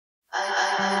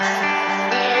On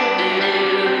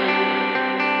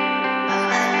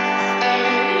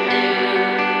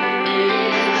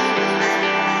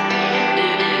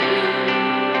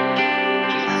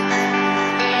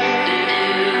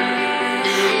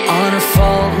a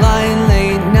fault line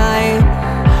late night,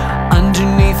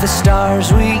 underneath the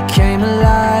stars we came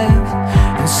alive,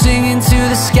 and singing to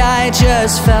the sky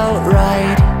just felt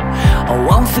right. I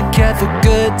won't forget the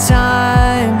good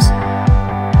times,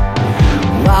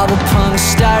 while the punks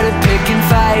started picking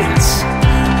fights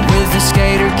with the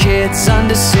skater kids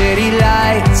under city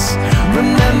lights.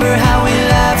 Remember how we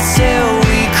laughed till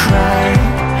we cried.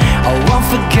 I won't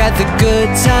forget the good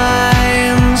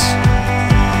times.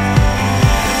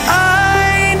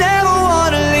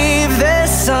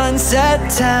 Sunset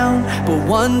town, but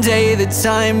one day the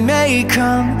time may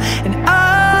come, and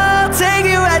I'll take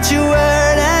you at your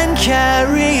word and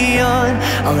carry on.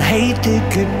 I'll hate the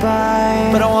goodbye,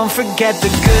 but I won't forget the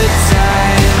good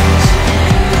times.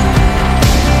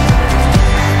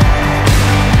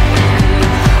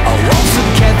 I won't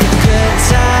forget the good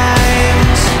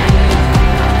times.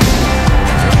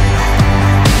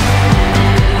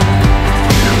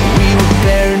 We were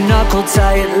bare knuckle,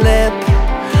 tight lip,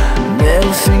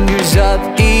 middle fingers up,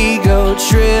 ego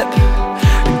trip.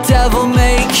 Devil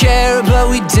may care, but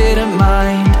we didn't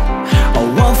mind. I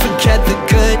won't forget the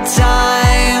good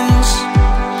times.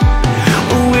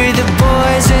 We're the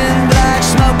boys in black,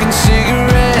 smoking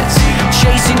cigarettes,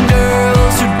 chasing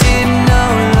girls who didn't know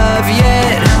love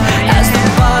yet. As the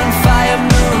bonfire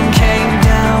moon came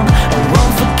down, I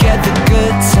won't forget the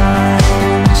good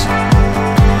times.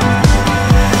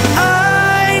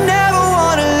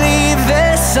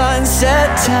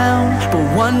 Sunset town, but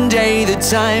one day the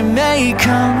time may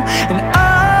come, and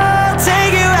I'll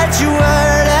take you at your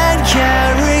word and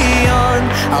carry on.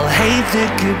 I'll hate the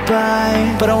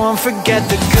goodbye, but I won't forget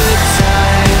the good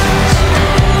times.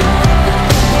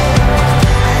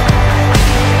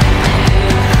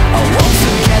 I won't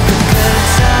forget the good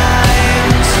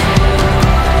times.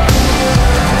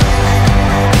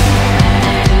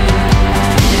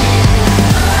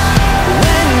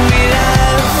 When we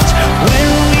left, when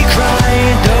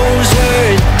those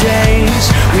were the days.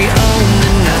 We owned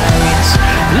the nights,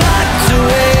 locked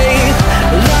away,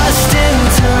 lost in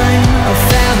time. I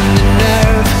found the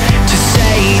nerve to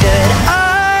say that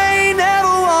I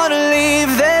never wanna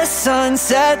leave this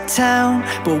sunset town,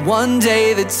 but one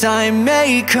day the time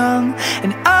may come,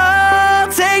 and I'll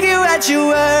take you at your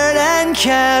word and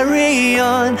carry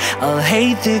on. I'll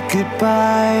hate the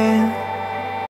goodbye.